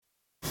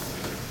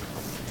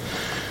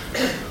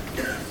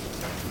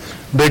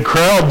Big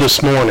crowd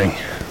this morning.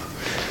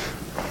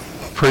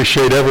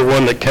 Appreciate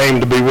everyone that came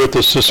to be with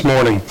us this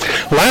morning.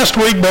 Last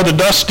week, Brother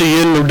Dusty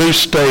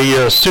introduced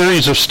a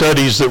series of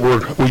studies that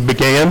we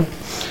began.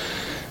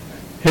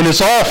 And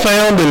it's all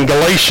found in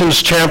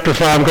Galatians chapter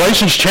 5.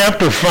 Galatians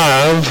chapter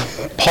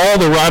 5, Paul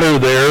the writer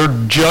there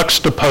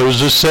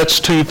juxtaposes, sets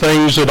two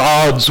things at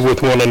odds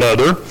with one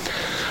another.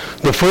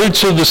 The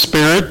fruits of the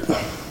Spirit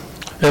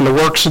and the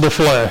works of the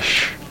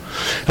flesh.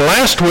 And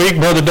last week,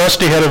 Brother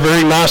Dusty had a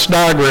very nice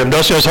diagram.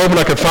 Dusty, I was hoping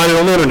I could find it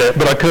on the internet,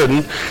 but I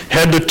couldn't.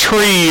 Had the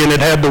tree, and it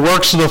had the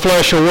works of the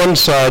flesh on one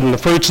side and the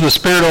fruits of the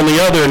Spirit on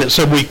the other, and it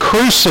said we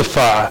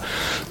crucify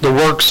the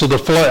works of the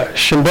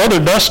flesh. And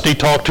Brother Dusty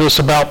talked to us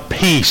about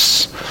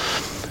peace,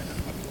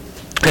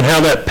 and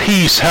how that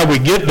peace, how we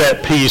get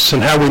that peace,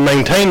 and how we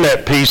maintain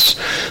that peace.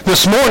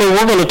 This morning,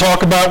 we're going to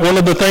talk about one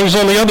of the things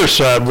on the other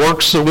side, one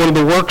of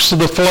the works of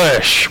the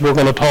flesh. We're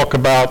going to talk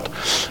about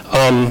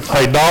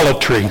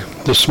idolatry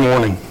this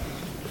morning.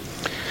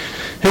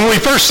 And when we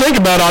first think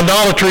about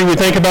idolatry, we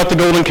think about the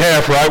golden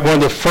calf, right? One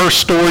of the first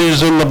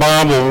stories in the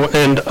Bible,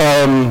 and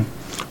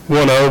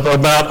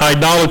about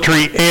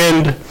idolatry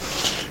and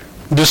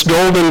this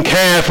golden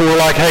calf, and we're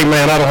like, hey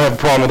man, I don't have a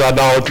problem with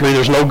idolatry.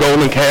 There's no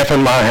golden calf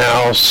in my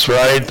house,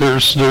 right?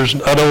 There's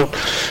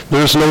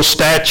no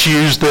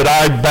statues that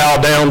I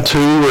bow down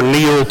to or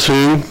kneel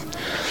to.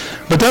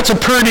 But that's a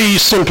pretty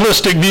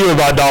simplistic view of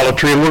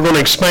idolatry, and we're going to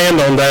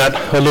expand on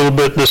that a little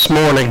bit this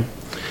morning.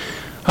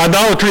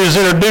 Idolatry is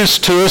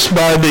introduced to us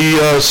by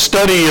the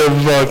study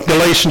of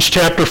Galatians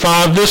chapter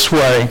 5 this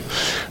way.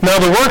 Now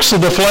the works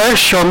of the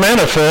flesh are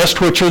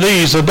manifest, which are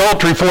these: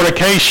 adultery,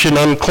 fornication,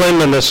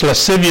 uncleanness,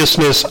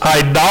 lasciviousness,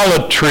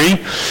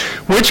 idolatry,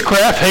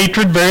 witchcraft,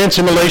 hatred, variance,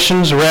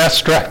 immolations, wrath,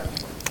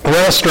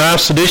 strife,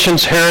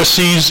 seditions,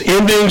 heresies,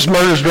 envyings,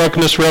 murders,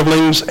 drunkenness,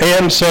 revelings,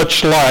 and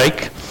such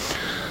like.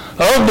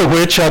 Of the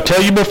which I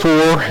tell you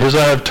before, as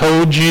I have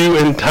told you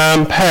in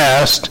time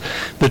past,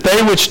 that they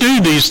which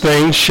do these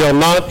things shall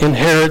not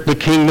inherit the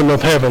kingdom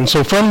of heaven.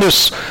 So from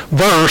this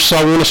verse,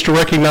 I want us to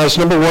recognize,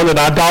 number one, that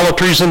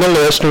idolatry is in the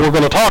list, and we're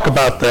going to talk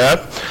about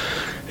that.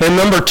 And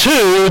number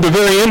two, the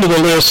very end of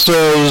the list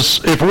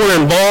says, if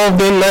we're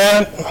involved in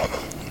that,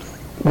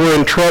 we're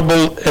in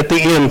trouble at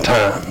the end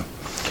time.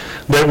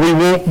 That we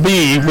won't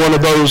be one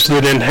of those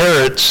that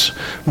inherits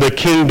the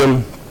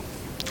kingdom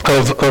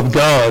of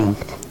God.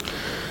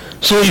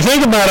 So when you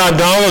think about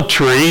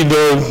idolatry,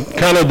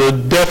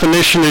 the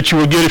definition that you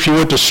would get if you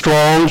went to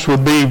Strong's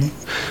would be,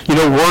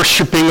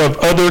 worshiping of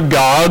other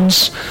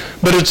gods.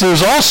 But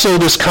there's also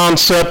this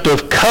concept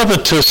of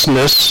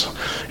covetousness,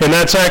 and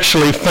that's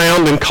actually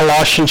found in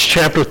Colossians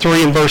chapter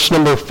 3 and verse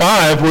number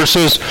 5, where it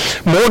says,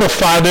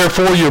 mortify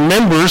therefore your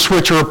members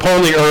which are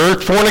upon the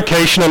earth,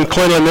 fornication,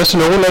 uncleanness,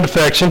 and inordinate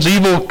affections,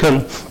 evil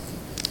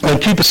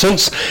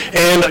concupiscence,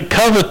 and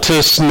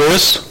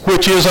covetousness,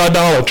 which is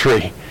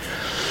idolatry.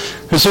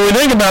 And so when we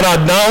think about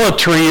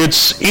idolatry,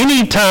 it's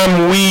any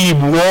time we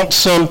want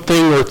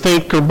something or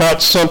think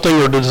about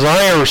something or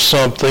desire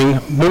something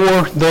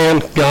more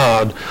than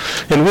God.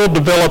 And we'll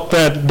develop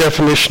that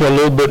definition a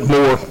little bit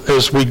more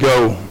as we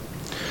go.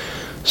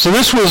 So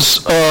this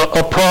was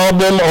a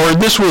problem, or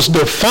this was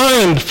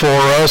defined for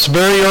us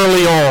very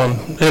early on.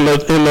 In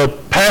the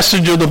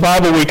passage of the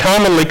Bible we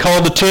commonly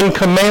call the Ten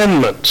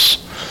Commandments.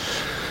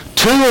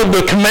 Two of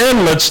the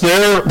commandments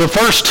there, the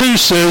first two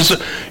says,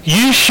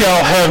 you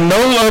shall have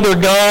no other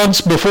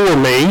gods before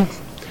me.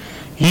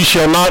 You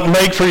shall not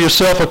make for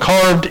yourself a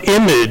carved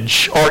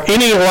image or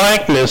any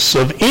likeness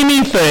of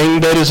anything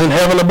that is in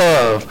heaven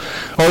above,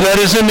 or that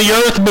is in the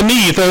earth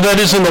beneath, or that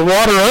is in the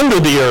water under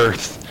the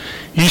earth.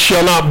 You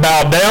shall not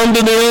bow down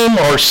to them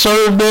or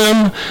serve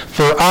them,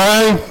 for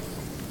I,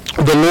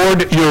 the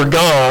Lord your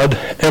God,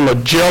 am a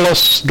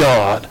jealous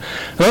God.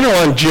 And I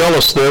underline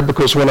jealous there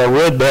because when I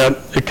read that,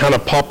 it kind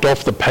of popped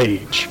off the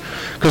page.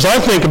 Because I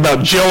think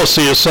about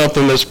jealousy as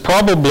something that's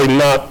probably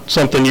not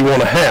something you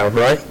want to have,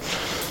 right?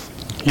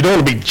 You don't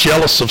want to be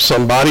jealous of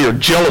somebody or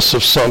jealous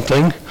of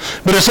something.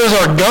 But it says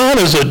our God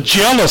is a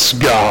jealous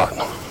God.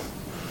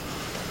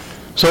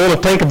 So I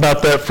want to think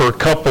about that for a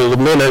couple of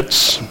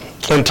minutes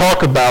and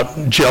talk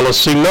about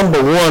jealousy.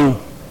 Number one,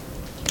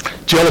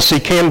 jealousy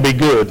can be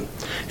good.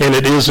 And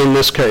it is in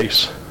this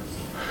case.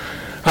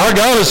 Our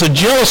God is a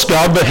jealous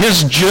God, but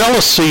his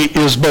jealousy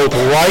is both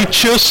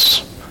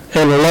righteous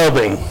and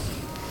loving.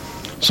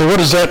 So what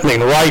does that mean,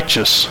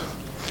 righteous?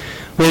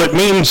 Well, it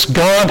means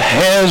God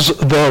has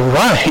the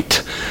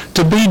right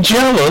to be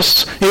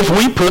jealous if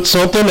we put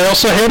something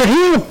else ahead of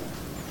him.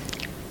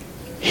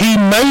 He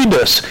made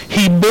us.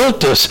 He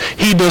built us.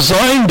 He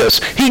designed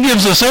us. He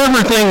gives us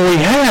everything we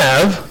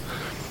have.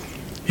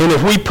 And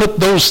if we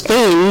put those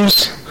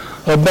things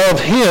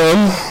above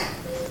him,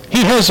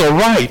 he has a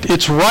right.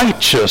 It's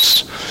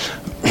righteous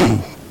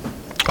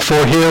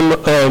for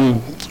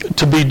him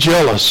to be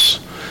jealous.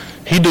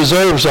 He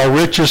deserves our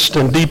richest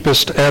and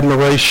deepest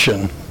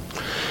admiration.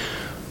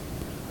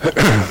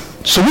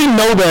 So we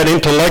know that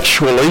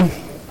intellectually.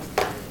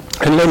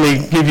 And let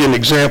me give you an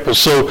example.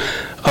 So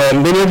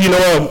many of you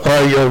know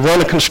I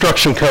run a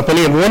construction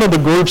company, and one of the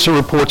groups that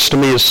reports to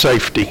me is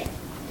safety.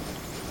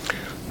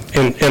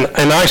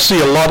 And I see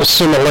a lot of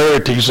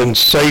similarities in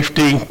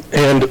safety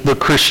and the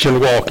Christian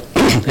walk,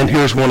 and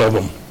here's one of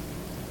them.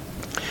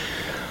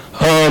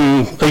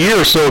 A year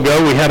or so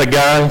ago, we had a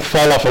guy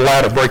fall off a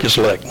ladder, break his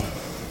leg.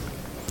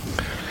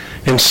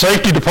 And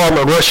safety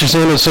department rushes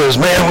in and says,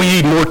 man, we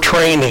need more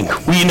training.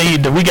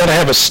 We got to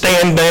have a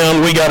stand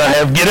down. We got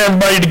to get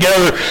everybody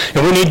together,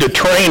 and we need to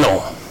train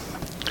them.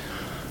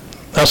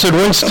 I said,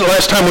 when's the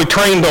last time we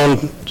trained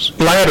on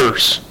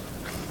ladders?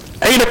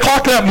 8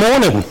 o'clock that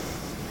morning.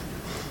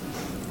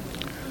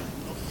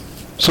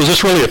 So is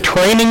this really a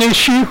training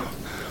issue?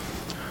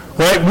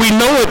 Right? We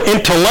know it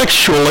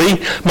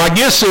intellectually. My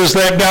guess is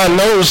that guy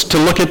knows to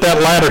look at that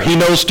ladder. He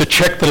knows to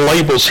check the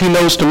labels. He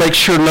knows to make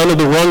sure none of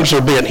the rungs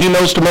are bent. He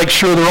knows to make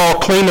sure they're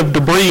all clean of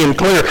debris and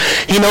clear.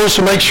 He knows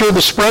to make sure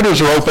the spreaders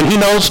are open. He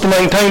knows to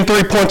maintain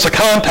 3 points of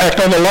contact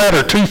on the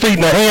ladder, 2 feet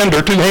in a hand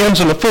or 2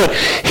 hands in a foot.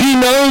 He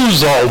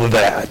knows all of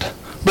that.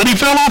 But he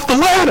fell off the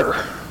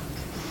ladder.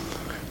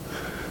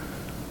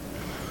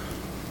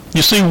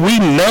 You see, we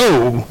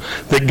know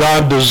that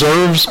God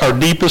deserves our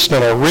deepest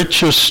and our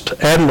richest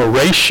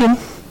admiration,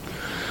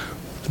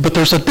 but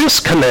there's a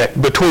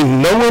disconnect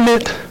between knowing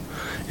it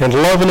and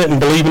loving it and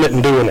believing it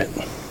and doing it.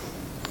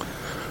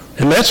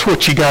 And that's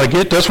what you got to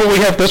get. That's what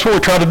we're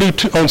trying to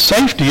do on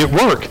safety at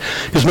work.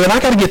 Is, man, I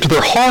got to get to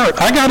their heart.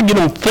 I got to get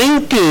them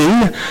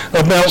thinking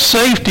about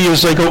safety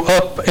as they go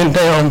up and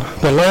down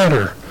the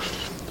ladder.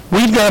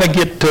 We've got to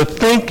get to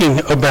thinking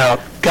about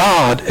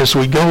God as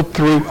we go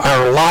through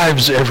our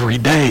lives every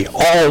day,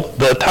 all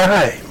the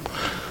time.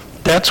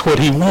 That's what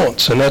he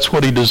wants, and that's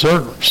what he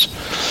deserves.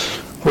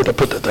 Where'd I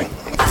put that thing?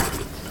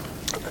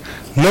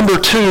 Number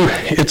 2,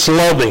 it's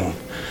loving.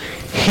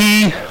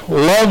 He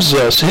loves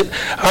us.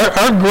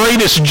 Our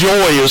greatest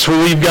joy is when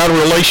we've got a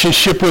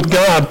relationship with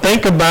God.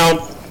 Think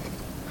about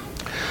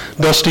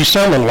Dusty's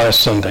sermon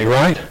last Sunday,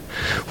 right?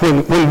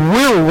 When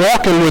we're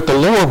walking with the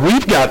Lord,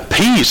 we've got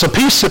peace, a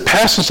peace that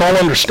passes all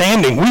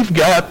understanding. We've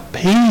got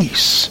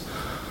peace.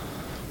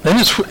 And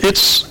it's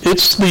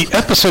the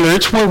epicenter.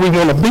 It's where we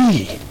want to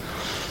be.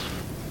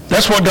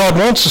 That's what God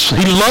wants us.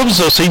 He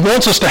loves us. He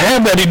wants us to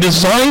have that. He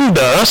designed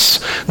us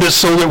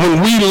so that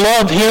when we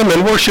love him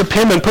and worship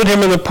him and put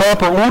him in the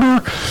proper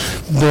order,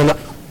 then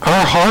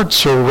our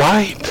hearts are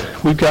right.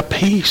 We've got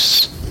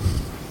peace.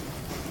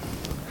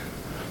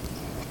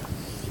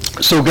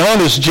 So God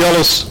is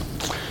jealous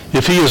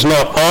if he is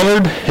not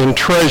honored and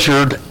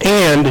treasured,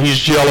 and he's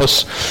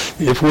jealous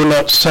if we're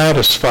not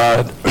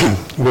satisfied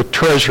with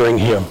treasuring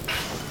him.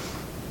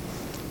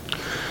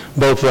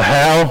 Both the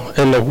how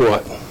and the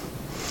what.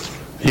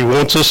 He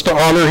wants us to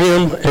honor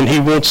him, and he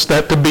wants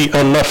that to be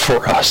enough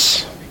for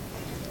us.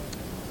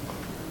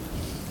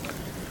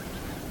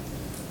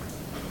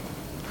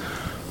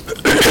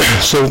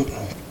 So,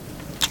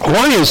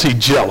 why is he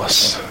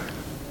jealous?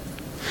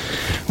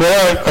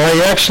 Well,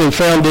 I actually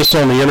found this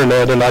on the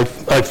internet, and I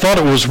thought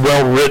it was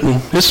well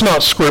written. It's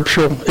not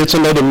scriptural. It's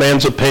another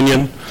man's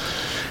opinion.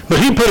 But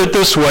he put it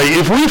this way: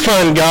 if we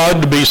find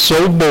God to be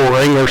so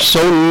boring or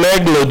so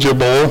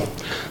negligible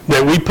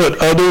that we put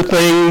other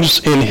things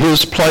in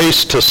his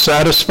place to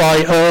satisfy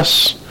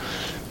us,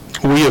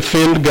 we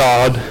offend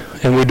God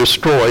and we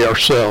destroy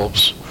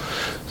ourselves.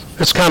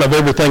 It's kind of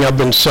everything I've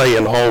been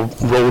saying all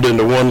rolled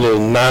into one little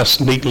nice,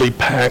 neatly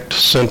packed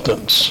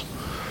sentence.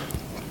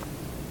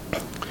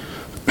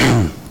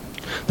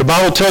 The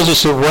Bible tells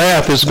us that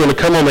wrath is going to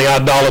come on the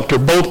idolater,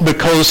 both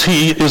because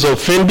he is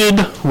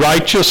offended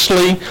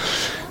righteously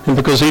and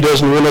because he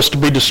doesn't want us to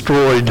be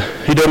destroyed.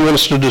 He doesn't want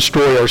us to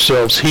destroy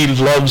ourselves. He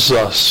loves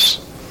us.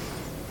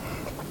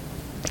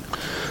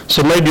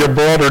 So maybe a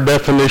broader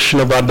definition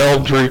of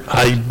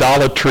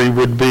idolatry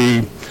would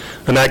be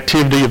an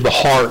activity of the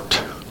heart.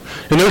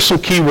 And there's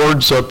some key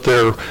words up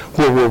there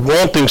where we're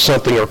wanting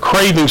something or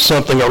craving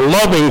something or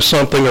loving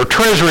something or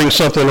treasuring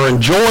something or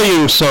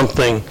enjoying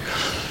something.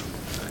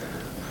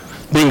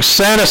 Being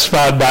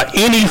satisfied by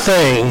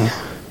anything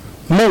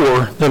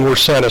more than we're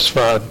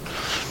satisfied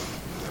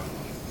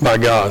by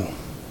God.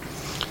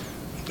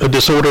 A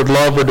disordered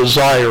love or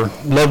desire,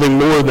 loving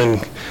more than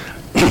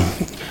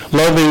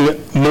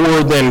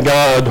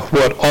God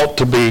what ought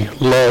to be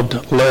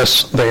loved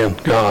less than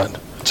God.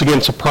 It's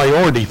against a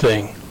priority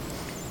thing.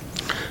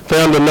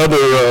 Found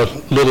another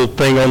little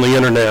thing on the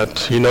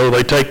internet. You know,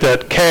 they take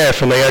that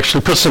calf and they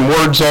actually put some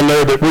words on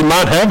there that we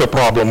might have a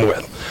problem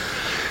with.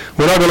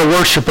 We're not going to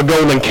worship a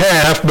golden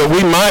calf, but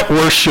we might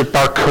worship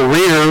our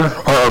career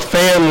or our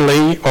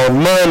family or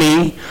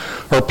money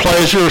or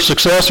pleasure or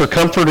success or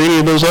comfort, any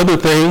of those other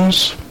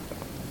things.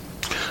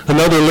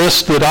 Another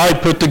list that I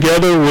put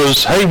together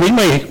was, hey, we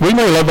may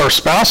love our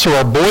spouse or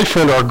our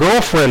boyfriend or our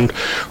girlfriend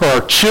or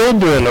our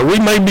children, or we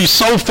may be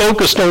so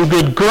focused on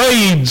good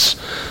grades,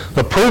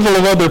 approval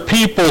of other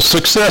people,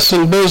 success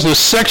in business,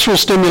 sexual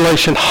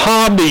stimulation,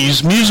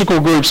 hobbies, musical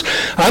groups.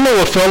 I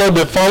know a fellow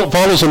that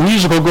follows a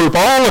musical group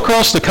all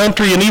across the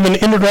country and even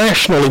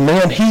internationally.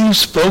 Man,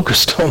 he's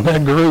focused on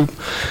that group.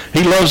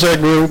 He loves that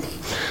group.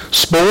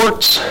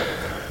 Sports.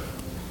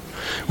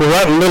 We're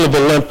right in the middle of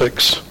the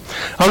Olympics.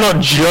 I'm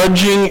not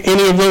judging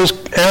any of those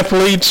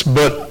athletes,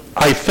 but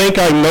I think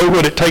I know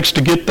what it takes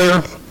to get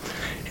there,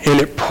 and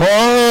it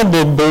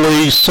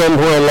probably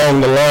somewhere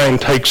along the line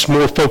takes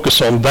more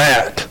focus on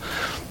that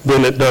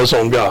than it does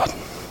on God.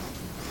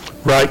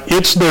 Right?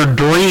 It's their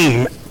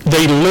dream.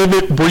 They live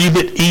it, breathe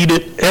it, eat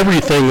it.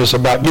 Everything is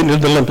about getting to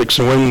the Olympics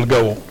and winning the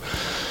gold.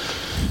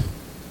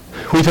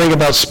 We think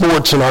about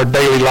sports in our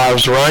daily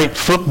lives, right?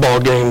 Football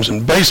games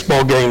and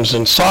baseball games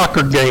and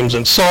soccer games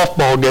and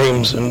softball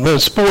games.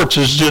 And sports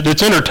is just,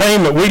 it's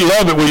entertainment. We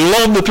love it. We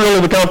love the thrill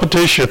of the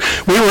competition.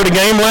 We were at a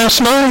game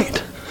last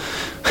night.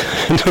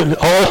 In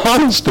all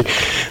honesty,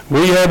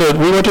 we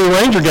went to the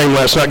Ranger game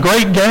last night.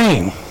 Great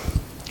game.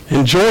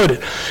 Enjoyed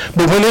it.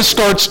 But when it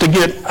starts to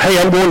get, hey,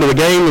 I'm going to the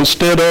game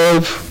instead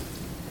of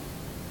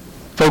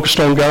focused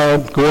on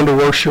God, going to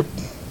worship,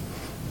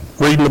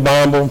 reading the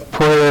Bible,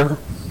 prayer,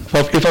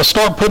 if I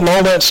start putting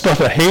all that stuff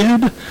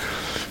ahead,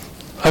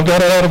 I've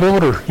got it out of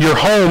order. Your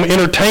home,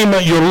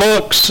 entertainment, your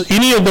looks,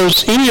 any of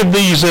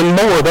these and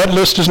more. That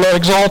list is not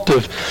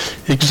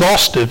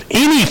exhaustive.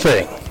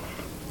 Anything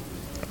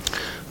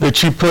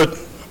that you put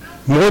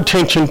more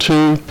attention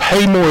to,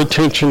 pay more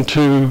attention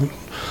to,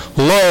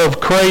 love,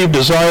 crave,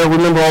 desire,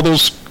 remember all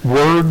those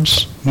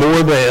words,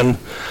 more than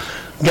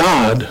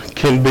God,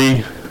 can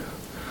be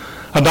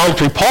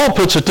idolatry. Paul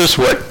puts it this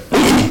way,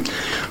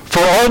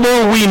 for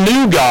although we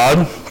knew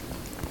God,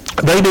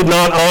 they did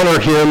not honor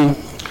him.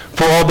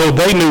 For although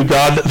they knew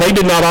God, they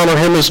did not honor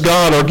him as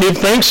God or give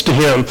thanks to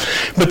him.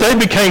 But they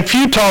became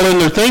futile in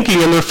their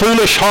thinking, and their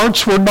foolish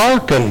hearts were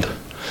darkened.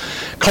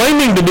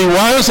 Claiming to be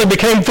wise, they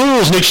became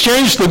fools and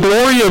exchanged the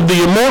glory of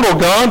the immortal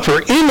God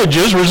for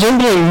images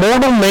resembling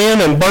mortal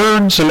men and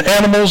birds and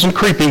animals and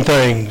creeping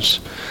things.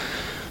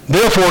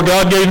 Therefore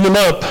God gave them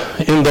up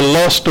in the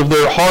lust of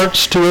their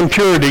hearts to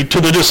impurity, to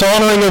the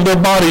dishonoring of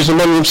their bodies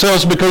among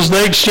themselves, because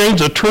they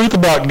exchanged the truth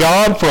about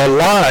God for a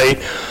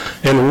lie,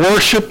 and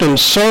worshipped and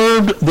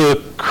served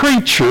the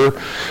creature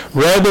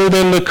rather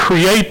than the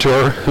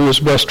Creator, who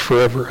is blessed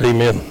forever.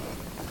 Amen.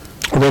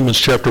 Romans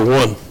chapter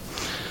 1.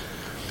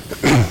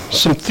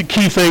 Some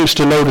key things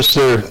to notice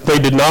there. They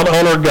did not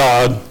honor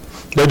God.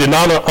 They did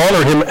not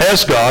honor him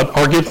as God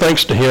or give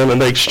thanks to him, and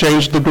they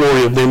exchanged the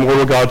glory of the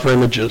immortal God for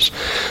images.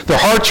 Their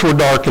hearts were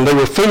darkened. They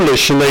were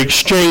foolish, and they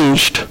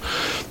exchanged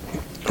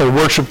or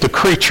worshiped the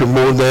creature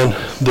more than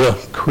the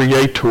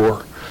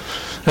Creator.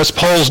 That's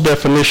Paul's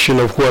definition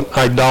of what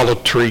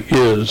idolatry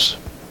is.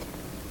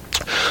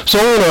 So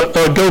I want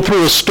to go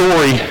through a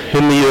story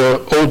in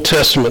the Old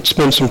Testament,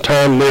 spend some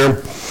time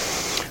there.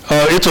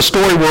 It's a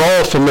story we're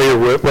all familiar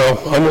with. Well,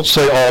 I won't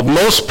say all.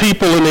 Most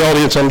people in the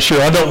audience, I'm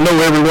sure. I don't know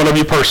every one of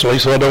you personally,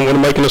 so I don't want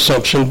to make an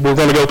assumption. We're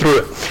going to go through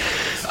it.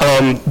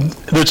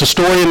 There's a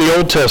story in the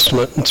Old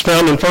Testament. It's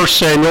found in 1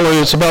 Samuel, and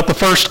it's about the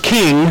first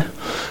king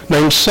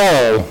named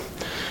Saul.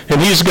 And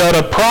he's got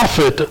a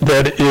prophet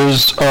that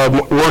is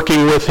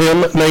working with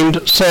him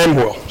named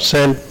Samuel.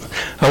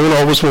 I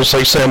always want to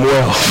say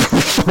Samuel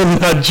from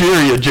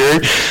Nigeria,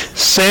 Jerry.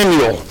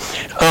 Samuel.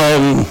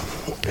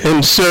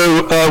 And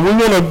so we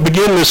want to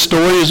begin this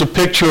story as a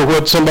picture of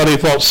what somebody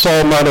thought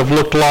Saul might have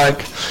looked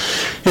like.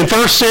 In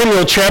 1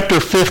 Samuel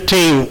chapter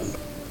 15,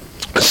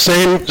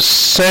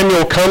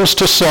 Samuel comes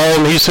to Saul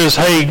and he says,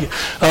 hey,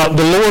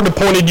 the Lord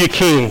appointed you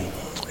king.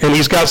 And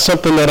he's got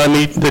something that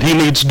he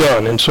needs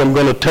done. And so I'm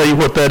going to tell you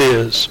what that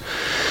is.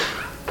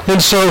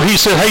 And so he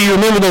said, hey, you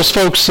remember those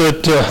folks,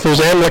 those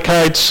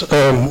Amalekites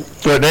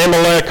at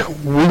Amalek?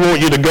 We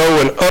want you to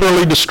go and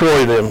utterly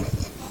destroy them.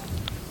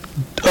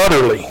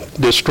 Utterly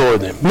destroy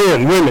them.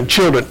 Men, women,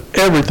 children,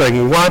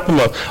 everything. Wipe them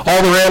up.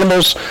 All their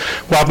animals,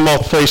 wipe them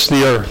off the face of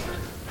the earth.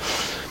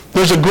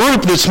 There's a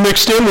group that's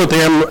mixed in with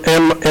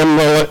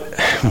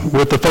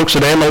the folks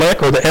at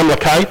Amalek, or the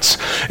Amalekites,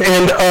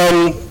 and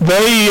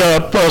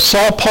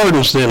Saul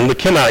pardons them, the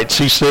Kenites.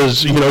 He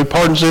says, he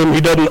pardons them.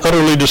 He doesn't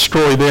utterly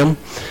destroy them.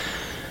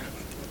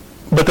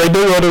 But they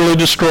do utterly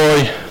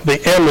destroy the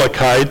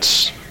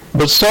Amalekites.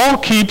 But Saul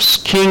keeps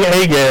King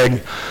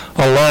Agag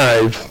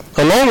alive,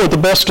 along with the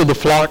best of the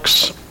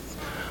flocks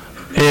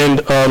and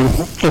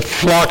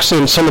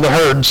some of the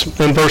herds,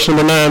 in verse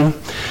number 9.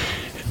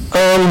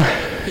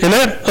 And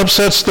that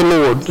upsets the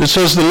Lord. It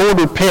says the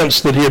Lord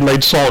repents that he had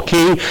made Saul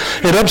king.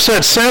 It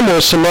upsets Samuel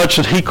so much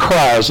that he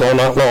cries all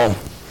night long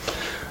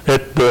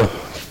at the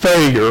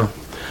failure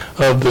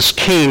of this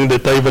king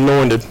that they've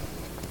anointed.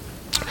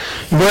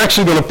 We're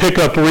actually going to pick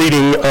up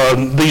reading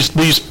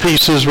these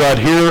pieces right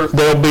here.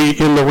 They'll be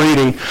in the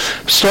reading.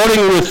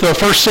 Starting with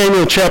 1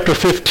 Samuel chapter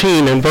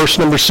 15 and verse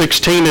number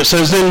 16, it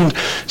says, Then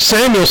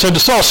Samuel said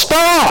to Saul,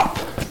 Stop!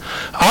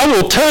 I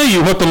will tell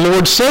you what the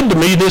Lord said to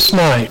me this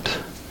night.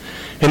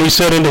 And he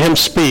said unto him,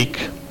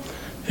 Speak.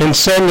 And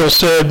Samuel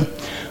said,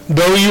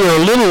 Though you are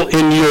little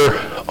in your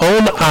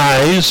own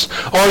eyes,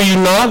 are you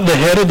not the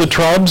head of the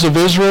tribes of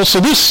Israel? So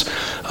this,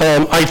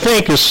 I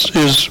think,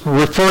 is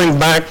referring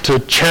back to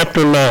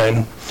chapter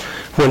 9,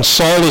 when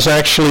Saul is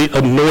actually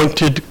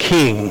anointed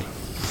king.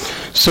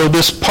 So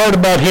this part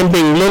about him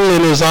being little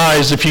in his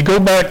eyes, if you go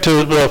back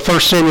to 1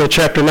 Samuel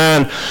chapter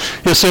 9,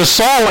 it says,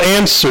 Saul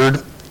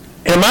answered,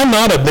 Am I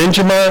not a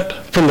Benjamite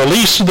from the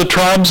least of the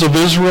tribes of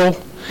Israel?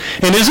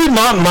 And is it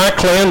not my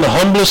clan, the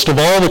humblest of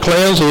all the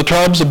clans of the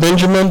tribes of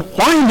Benjamin?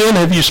 Why then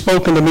have you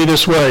spoken to me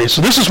this way?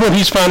 So this is when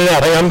he's finding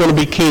out, hey, I'm going to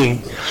be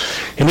king.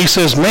 And he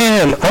says,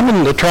 man, I'm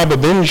in the tribe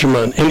of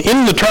Benjamin, and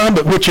in the tribe,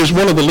 which is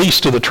one of the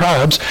least of the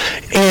tribes,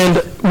 and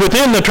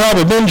within the tribe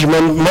of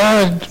Benjamin,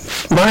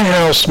 my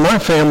house, my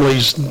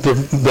family's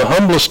the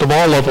humblest of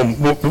all of them.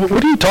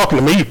 What are you talking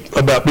to me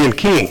about being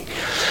king?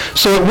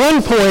 So at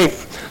one point,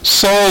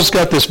 Saul's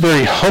got this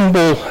very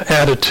humble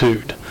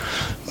attitude.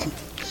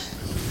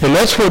 And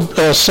that's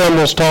what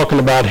Samuel's talking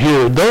about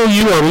here. Though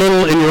you are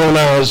little in your own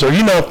eyes, are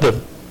you not the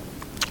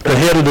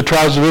head of the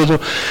tribes of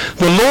Israel?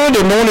 The Lord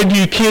anointed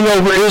you king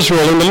over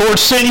Israel, and the Lord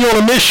sent you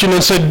on a mission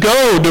and said,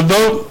 go,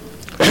 devote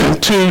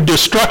to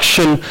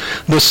destruction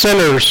the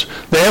sinners,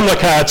 the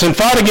Amalekites, and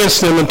fight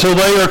against them until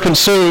they are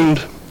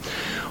consumed.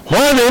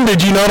 Why then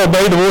did you not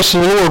obey the voice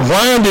of the Lord?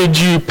 Why did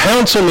you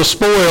pounce on the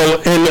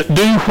spoil and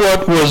do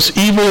what was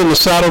evil in the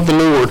sight of the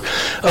Lord?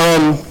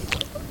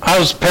 I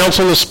was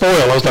pouncing the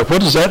spoil. I was like, what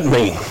does that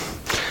mean?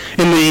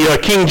 In the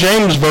King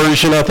James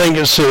Version, I think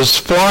it says,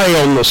 fly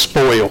on the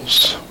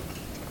spoils.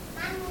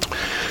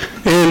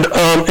 And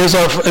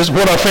as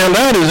what I found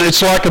out is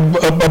it's like a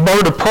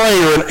bird of prey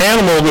or an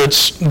animal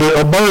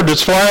a bird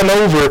that's flying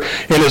over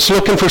and it's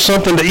looking for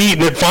something to eat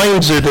and it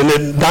finds it and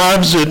it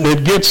dives it and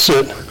it gets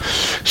it.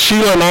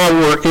 Sheila and I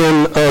were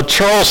in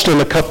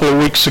Charleston a couple of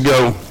weeks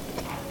ago.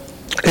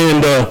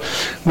 And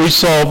we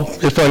saw,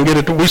 if I can get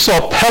it, we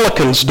saw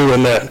pelicans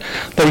doing that.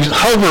 They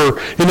hover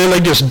and then they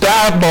just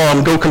dive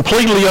bomb, go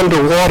completely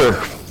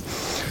underwater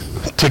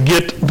to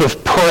get the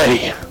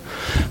prey.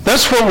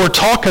 That's what we're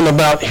talking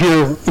about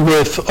here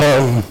with,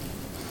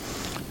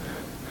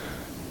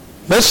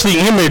 that's the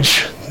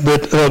image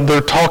that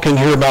they're talking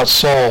here about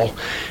Saul.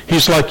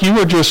 He's like, you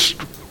were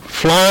just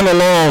flying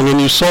along and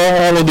you saw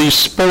all of these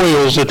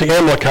spoils that the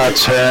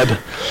Amalekites had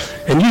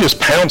and you just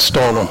pounced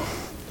on them.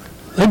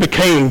 They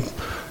became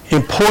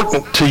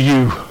important to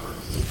you.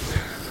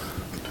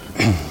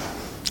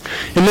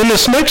 And then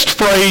this next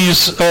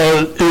phrase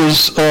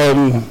is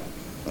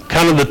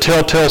kind of the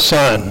telltale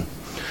sign.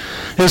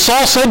 And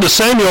Saul said to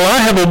Samuel, I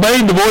have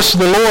obeyed the voice of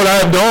the Lord. I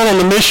have gone on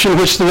the mission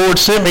which the Lord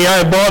sent me. I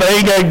have brought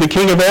Agag, the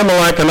king of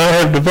Amalek, and I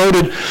have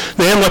devoted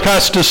the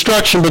Amalekites to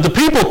destruction. But the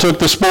people took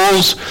the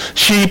spoils,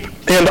 sheep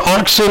and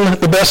oxen,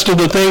 the best of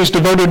the things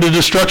devoted to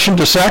destruction,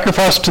 to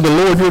sacrifice to the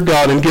Lord your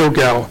God in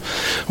Gilgal.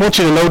 I want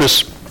you to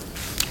notice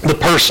the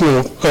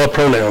personal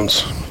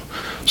pronouns.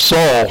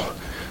 Saul.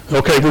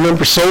 Okay,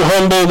 remember, so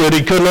humble that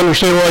he couldn't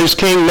understand why he's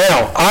king.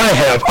 Now, I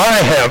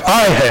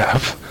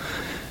have.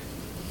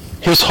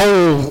 His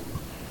whole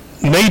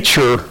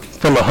nature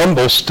from a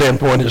humble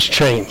standpoint has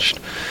changed.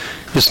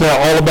 It's now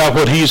all about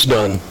what he's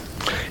done.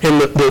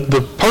 And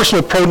the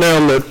personal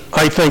pronoun that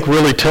I think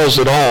really tells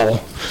it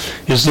all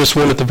is this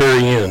one at the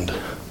very end.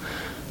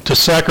 To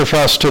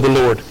sacrifice to the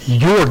Lord,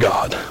 your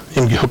God,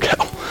 in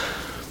Gilgal.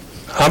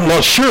 I'm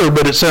not sure,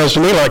 but it sounds to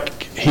me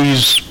like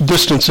he's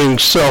distancing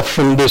himself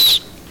from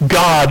this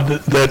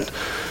God that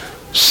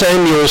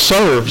Samuel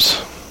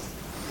serves.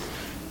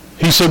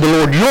 He said, the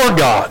Lord, your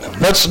God.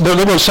 They're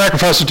going to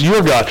sacrifice it to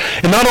your God.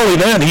 And not only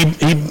that,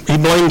 he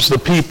blames the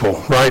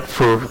people, right,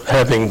 for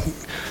having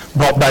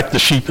brought back the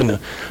sheep.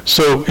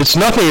 So it's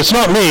not me.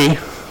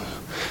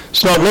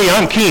 It's not me.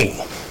 I'm king.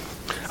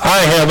 I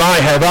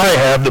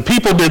have. The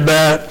people did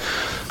that,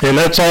 and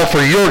that's all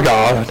for your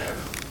God.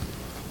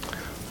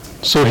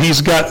 So he's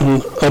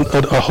gotten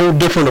a whole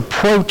different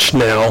approach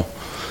now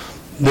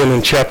than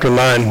in chapter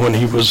 9 when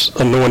he was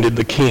anointed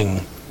the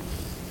king.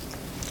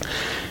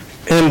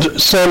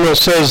 And Samuel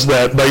says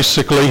that,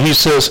 basically. He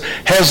says,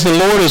 has the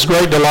Lord his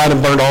great delight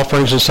in burnt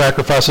offerings and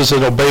sacrifices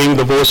and obeying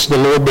the voice of the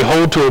Lord?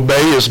 Behold, to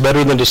obey is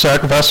better than to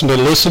sacrifice, and to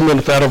listen than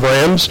the fat of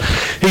rams.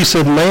 He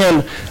said,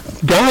 man,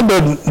 God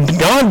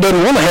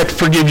doesn't want to have to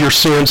forgive your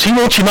sins. He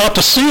wants you not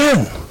to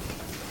sin.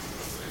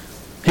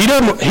 He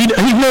doesn't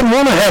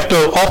want to have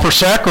to offer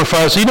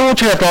sacrifice. He don't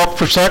want you to have to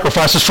offer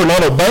sacrifices for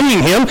not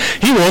obeying him.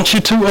 He wants you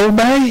to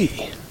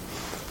obey.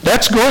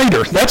 That's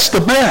greater. That's the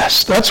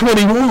best. That's what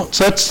he wants.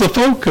 That's the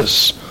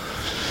focus.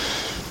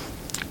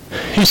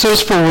 He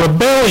says, for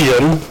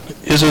rebellion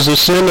is as a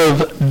sin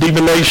of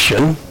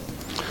divination.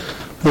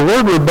 The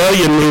word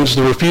rebellion means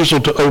the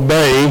refusal to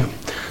obey,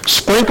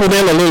 sprinkled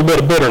in a little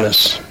bit of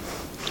bitterness.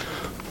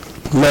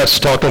 Matt's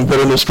talked on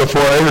bitterness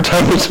before. Every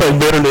time we say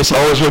bitterness, I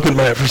always look at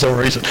Matt for some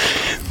reason.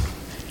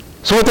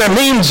 So what that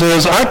means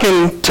is I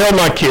can tell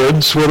my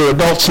kids, well, they're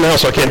adults now,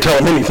 so I can't tell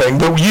them anything,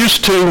 but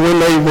used to when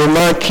they were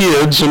my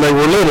kids and they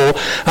were little,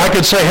 I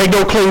could say, hey,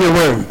 go clean your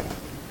room.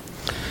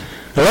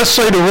 Now let's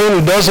say the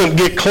room doesn't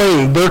get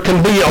cleaned. There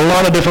can be a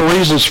lot of different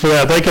reasons for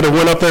that. They could have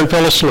went up there and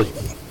fell asleep.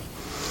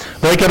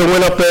 They could have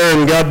went up there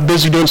and got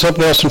busy doing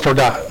something else and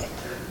forgot.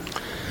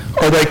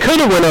 Or they could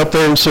have went up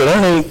there and said,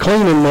 I ain't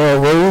cleaning my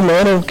room.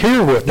 I don't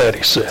care what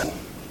Daddy said.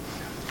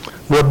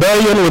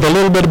 Rebellion with a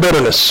little bit of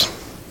bitterness.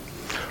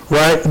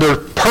 Right? They're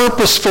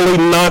purposefully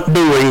not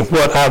doing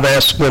what I've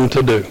asked them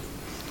to do.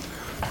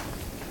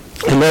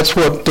 And that's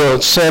what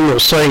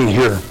Samuel's saying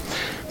here.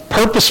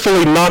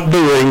 Purposefully not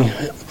doing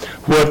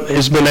what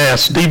has been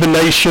asked.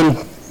 Divination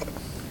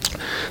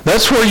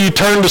That's where you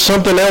turn to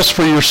something else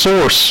for your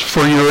source,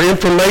 for your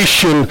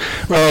information.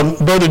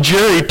 Brother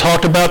Jerry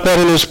talked about that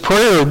in his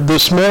prayer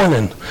this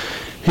morning.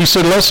 He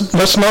said,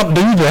 let's not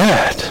do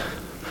that.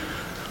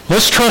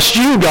 Let's trust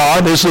you,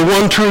 God, as the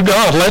one true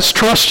God. Let's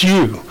trust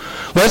you.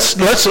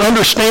 Let's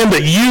understand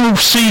that you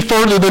see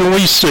further than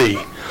we see,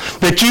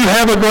 that you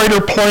have a greater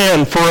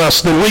plan for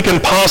us than we can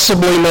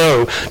possibly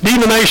know.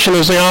 Divination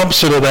is the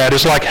opposite of that.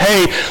 It's like,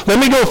 hey, let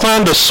me go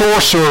find a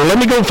sorcerer. Let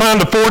me go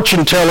find a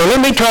fortune teller.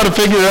 Let me try to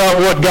figure out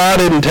what God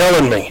isn't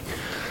telling me,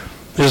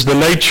 is the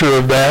nature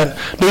of that.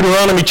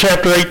 Deuteronomy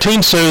chapter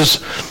 18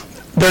 says,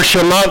 there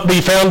shall not be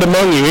found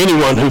among you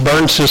anyone who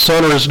burns his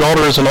son or his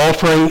daughter as an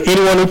offering,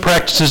 anyone who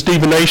practices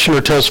divination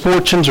or tells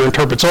fortunes or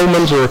interprets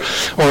omens or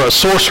a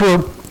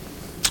sorcerer.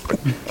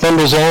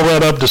 Bundles all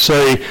that up to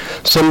say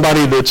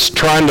somebody that's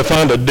trying to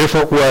find a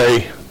different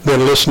way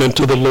than listening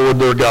to the Lord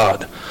their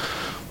God.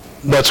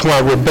 That's why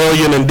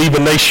rebellion and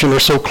divination are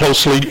so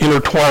closely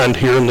intertwined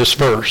here in this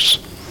verse.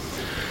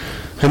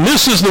 And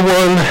this is the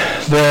one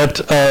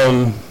that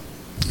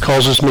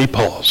causes me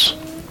pause.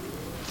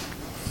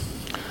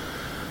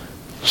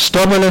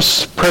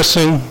 Stubbornness,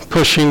 pressing,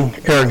 pushing,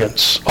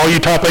 arrogance. All you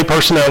type A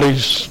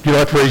personalities, you don't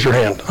have to raise your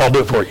hand. I'll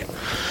do it for you.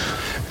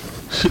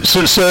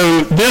 So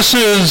this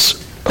is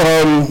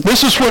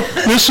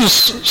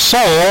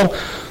Saul,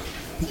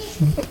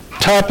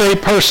 type A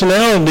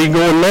personality,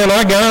 going, man,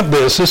 I got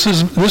this. This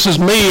is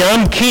me.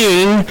 I'm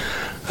king.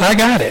 I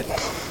got it.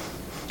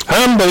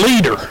 I'm the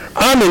leader.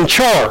 I'm in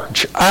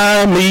charge.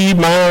 I need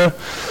my,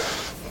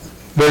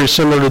 very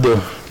similar to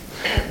the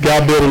guy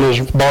building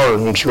his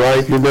barns,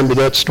 right? You remember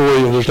that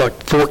story? There's like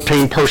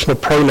 14 personal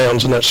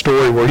pronouns in that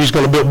story where he's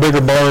going to build bigger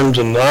barns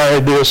and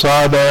I this,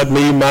 I that,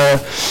 me, my.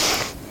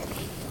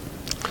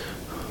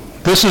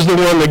 This is the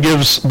one that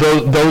gives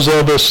those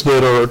of us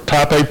that are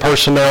type A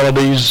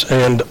personalities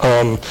and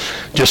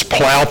just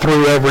plow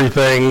through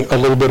everything a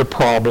little bit of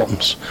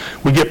problems.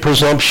 We get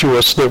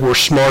presumptuous that we're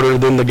smarter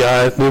than the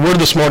guy. We're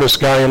the smartest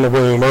guy in the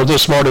room or the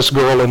smartest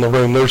girl in the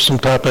room. There's some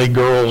type A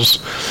girls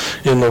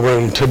in the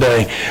room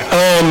today.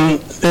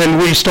 And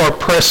we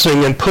start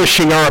pressing and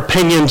pushing our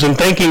opinions and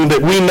thinking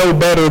that we know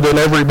better than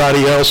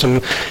everybody else.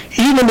 And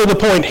even to the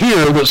point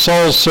here that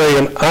Saul's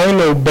saying, I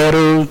know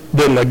better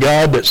than the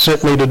God that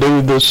sent me to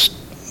do this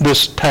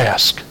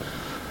task.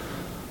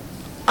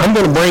 I'm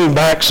going to bring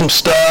back some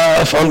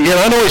stuff. I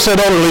know he said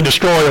utterly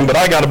destroy him, but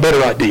I got a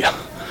better idea.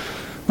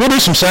 We'll do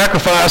some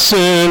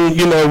sacrificing.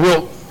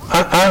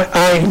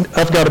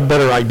 I've got a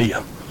better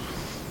idea.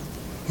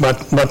 My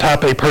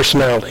type A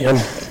personality.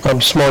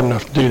 I'm smart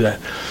enough to do that.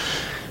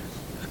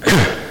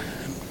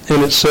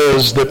 And it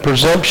says that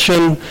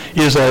presumption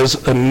is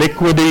as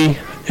iniquity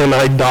and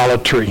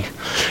idolatry.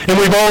 And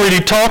we've already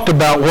talked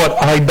about what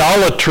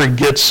idolatry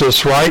gets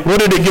us, right? What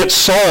did it get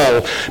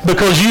Saul?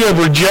 Because you have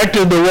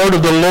rejected the word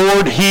of the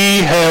Lord,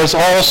 he has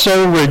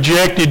also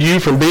rejected you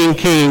from being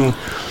king.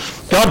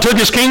 God took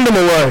his kingdom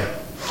away.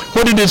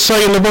 What did it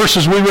say in the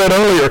verses we read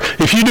earlier?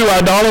 If you do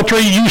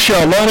idolatry, you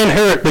shall not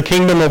inherit the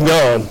kingdom of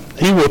God.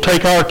 He will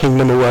take our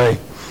kingdom away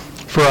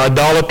for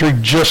idolatry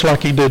just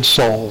like he did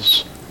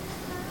Saul's.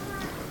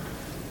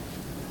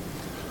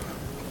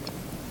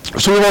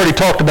 So we've already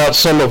talked about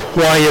some of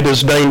why it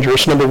is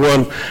dangerous. Number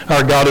one,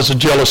 our God is a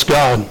jealous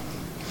God.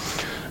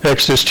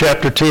 Exodus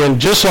chapter 10,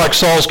 just like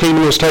Saul's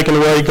kingdom was taken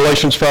away,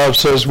 Galatians 5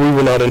 says we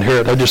will not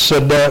inherit. I just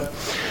said that.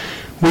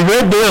 We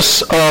read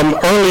this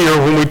earlier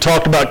when we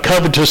talked about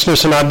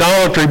covetousness and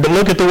idolatry, but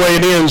look at the way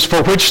it ends.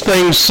 For which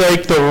things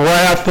sake the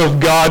wrath of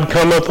God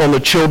cometh on the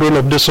children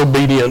of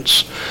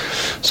disobedience.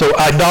 So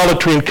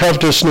idolatry and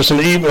covetousness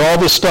and evil, all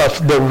this stuff,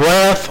 the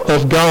wrath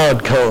of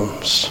God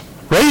comes.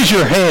 Raise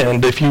your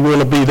hand if you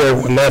want to be there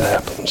when that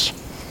happens.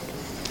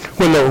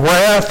 When the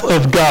wrath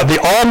of God, the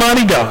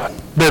Almighty God,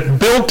 that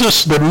built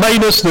us, that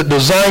made us, that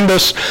designed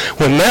us,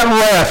 when that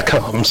wrath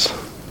comes,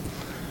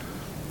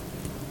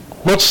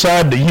 what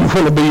side do you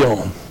want to be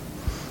on?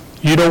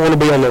 You don't want to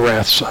be on the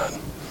wrath side.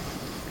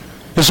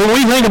 And so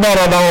we think about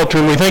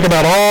idolatry and we think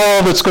about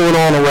all that's going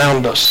on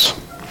around us.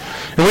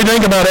 And we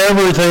think about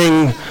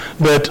everything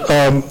that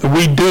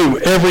we do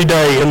every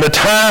day and the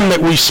time that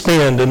we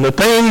spend and the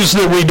things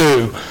that we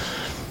do.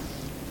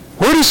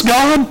 Where does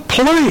God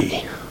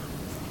play?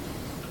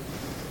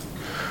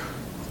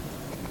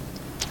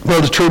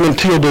 Brother Truman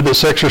Teal did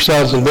this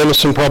exercise in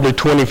Venison probably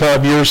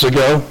 25 years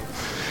ago.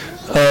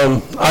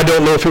 I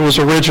don't know if it was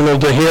original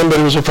to him, but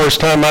it was the first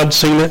time I'd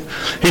seen it.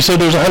 He said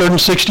there's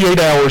 168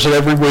 hours in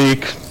every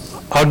week.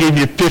 I'll give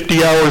you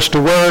 50 hours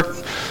to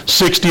work,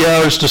 60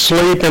 hours to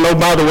sleep, and oh,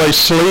 by the way,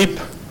 sleep.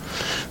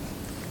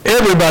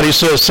 Everybody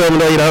says 7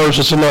 to 8 hours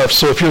is enough.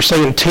 So if you're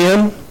saying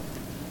 10,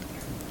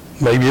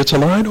 maybe it's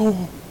an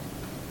idol.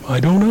 I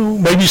don't know.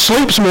 Maybe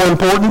sleep's more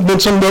important than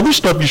some of the other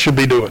stuff you should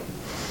be doing.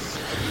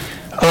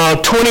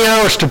 20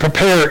 hours to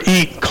prepare,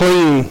 eat,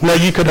 clean. Now,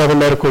 you could have a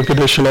medical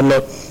condition. I'm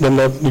not,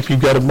 if you've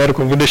got a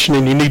medical condition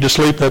and you need to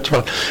sleep, that's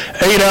fine.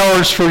 8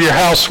 hours for your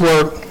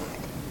housework.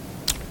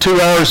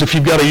 2 hours if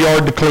you've got a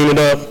yard to clean it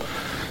up.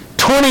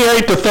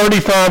 28 to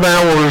 35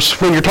 hours,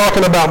 when you're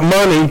talking about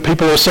money,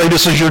 people will say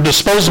this is your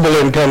disposable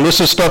income.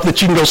 This is stuff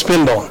that you can go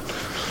spend on.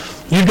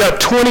 You've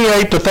got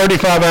 28 to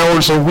 35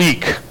 hours a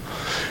week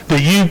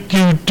that you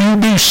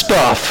do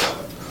stuff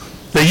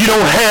that you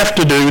don't have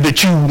to do,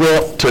 that you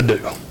want to do.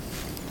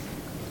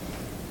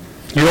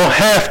 You don't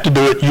have to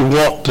do it, you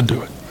want to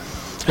do it.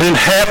 I didn't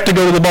have to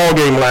go to the ball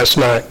game last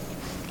night.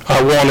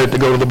 I wanted to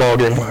go to the ball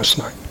game last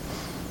night.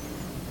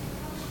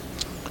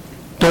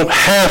 Don't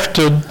have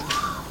to,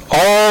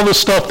 all the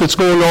stuff that's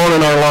going on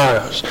in our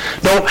lives.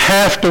 Don't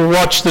have to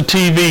watch the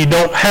TV.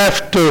 Don't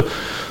have to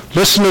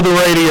listen to the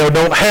radio.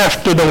 Don't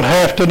have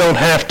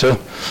to.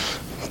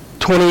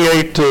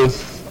 28 to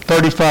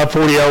 35,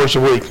 40 hours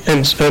a week.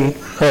 And some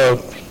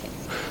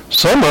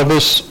of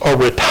us are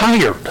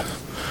retired.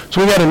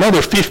 So we got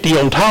another 50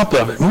 on top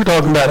of it. We're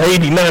talking about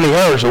 80, 90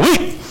 hours a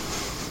week.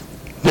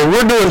 That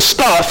we're doing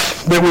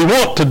stuff that we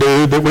want to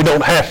do that we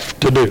don't have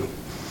to do.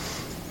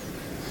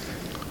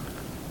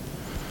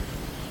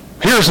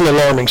 Here's an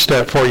alarming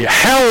stat for you.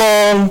 How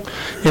long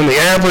in the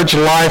average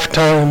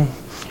lifetime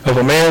of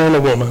a man and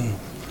a woman,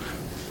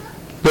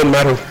 doesn't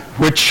matter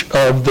which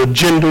of the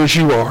genders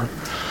you are,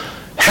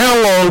 how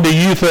long do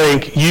you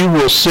think you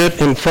will sit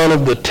in front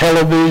of the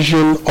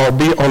television or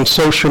be on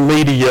social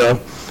media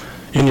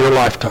in your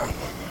lifetime?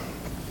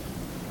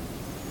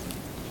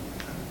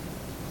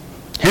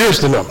 Here's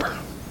the number.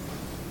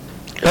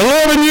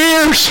 11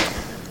 years.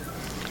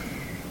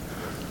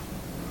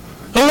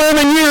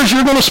 11 years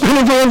you're going to spend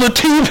in front of the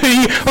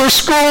TV or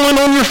scrolling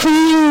on your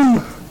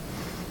phone.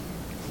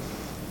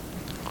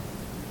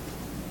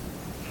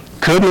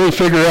 Couldn't we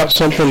figure out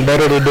something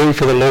better to do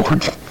for the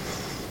Lord?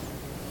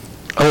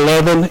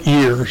 11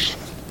 years.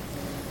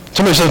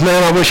 Somebody says,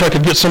 man, I wish I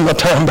could get some of my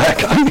time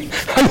back.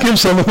 I'd give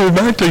some of it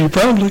back to you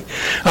probably.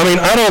 I mean,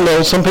 I don't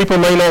know. Some people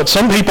may not.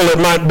 Some people it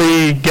might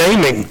be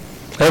gaming.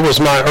 That was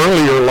my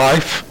earlier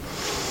life.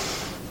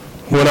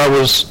 When I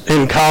was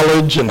in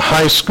college and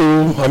high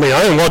school, I mean,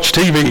 I didn't watch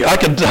TV. I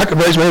could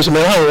raise my hand and say,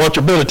 man, I don't watch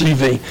a bit of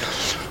TV.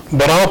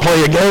 But I'll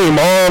play a game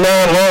all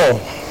night long.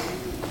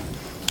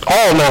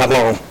 All night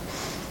long.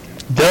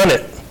 Done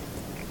it.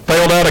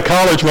 Failed out of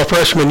college my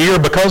freshman year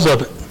because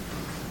of it.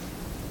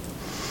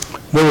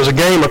 There was a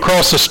game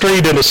across the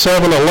street at a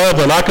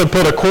 7-Eleven. I could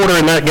put a quarter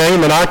in that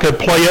game and I could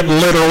play it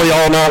literally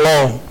all night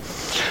long.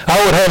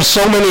 I would have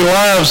so many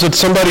lives that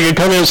somebody could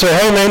come in and say,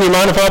 hey man, you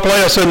mind if I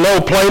play? I said,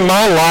 no, play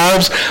my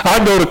lives.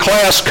 I'd go to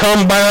class,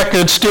 come back,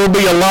 and still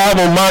be alive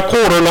on my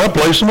quarter, and I'd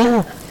play some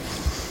more.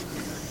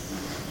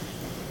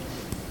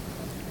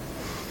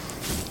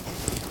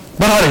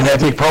 But I didn't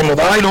have any problem with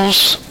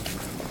idols.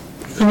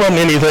 There wasn't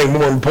anything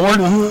more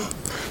important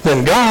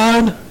than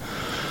God.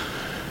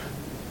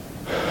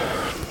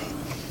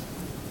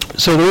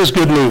 So there is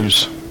good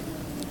news.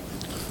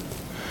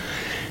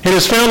 It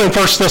is found in 1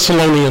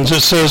 Thessalonians. It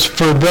says,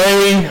 for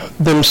they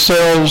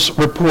themselves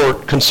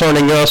report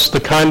concerning us the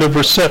kind of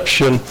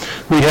reception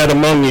we had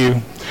among you,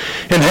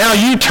 and how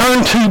you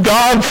turned to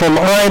God from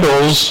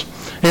idols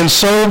and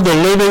served the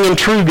living and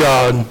true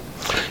God,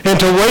 and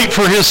to wait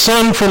for his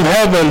Son from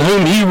heaven,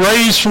 whom he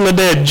raised from the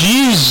dead,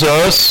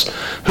 Jesus,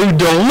 who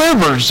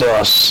delivers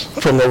us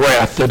from the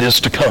wrath that is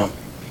to come.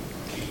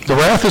 The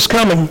wrath is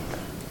coming.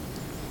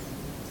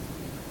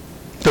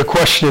 The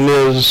question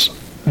is,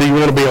 do you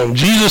want to be on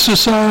Jesus'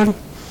 side,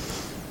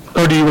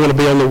 or do you want to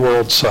be on the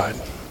world's side?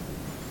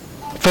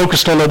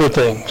 Focused on other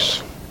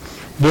things,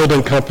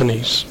 building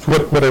companies,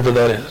 whatever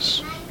that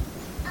is.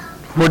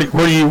 Where do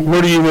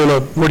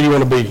you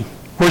want to be?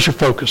 Where's your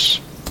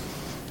focus?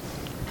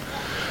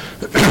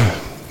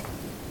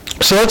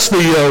 So that's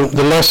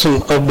the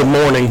lesson of the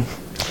morning.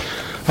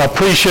 I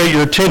appreciate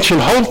your attention.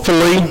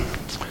 Hopefully,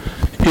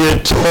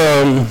 it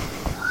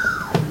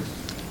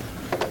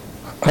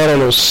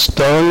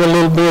stung a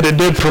little bit. It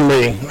did for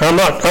me. I'm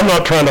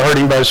not trying to hurt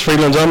anybody's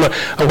feelings.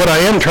 What I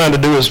am trying to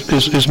do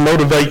is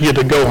motivate you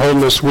to go home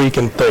this week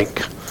and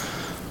think,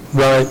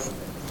 right?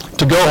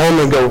 To go home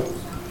and go,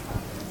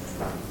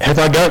 have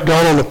I got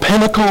God on the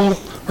pinnacle,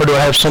 or do I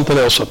have something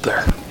else up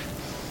there?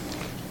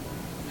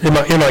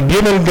 Am I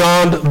giving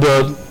God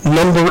the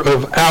number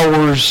of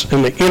hours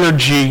and the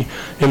energy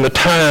and the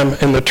time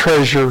and the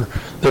treasure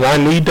that I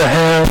need to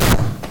have?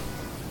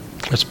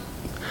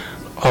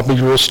 I'll be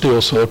real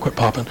still so they'll quit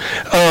popping.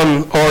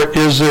 Or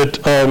is it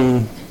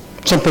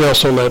something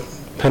else on that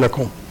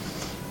pinnacle?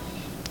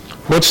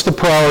 What's the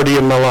priority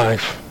in my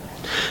life?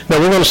 Now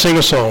we're going to sing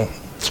a song.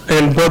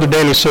 And Brother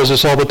Danny says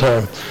this all the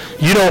time.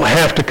 You don't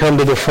have to come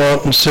to the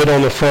front and sit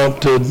on the front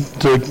to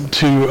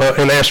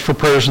and ask for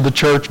prayers of the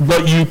church,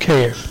 but you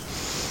can.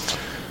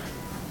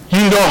 You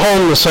can go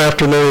home this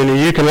afternoon and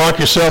you can lock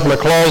yourself in a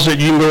closet.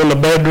 You can go in the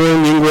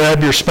bedroom. You can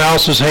grab your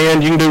spouse's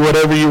hand. You can do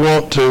whatever you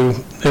want to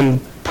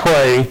and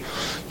pray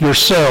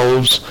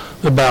yourselves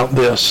about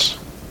this,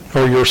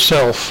 or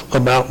yourself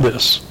about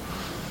this.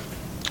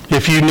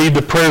 If you need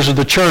the prayers of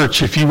the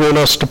church, if you want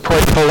us to pray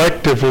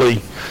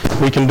collectively,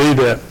 we can do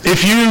that.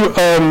 If you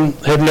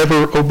have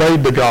never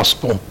obeyed the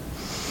gospel,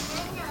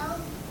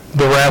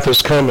 the wrath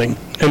is coming.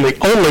 And the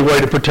only way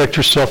to protect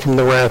yourself from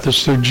the wrath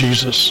is through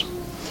Jesus.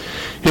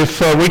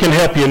 If we can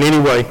help you in any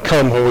way,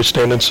 come while we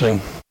stand and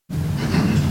sing.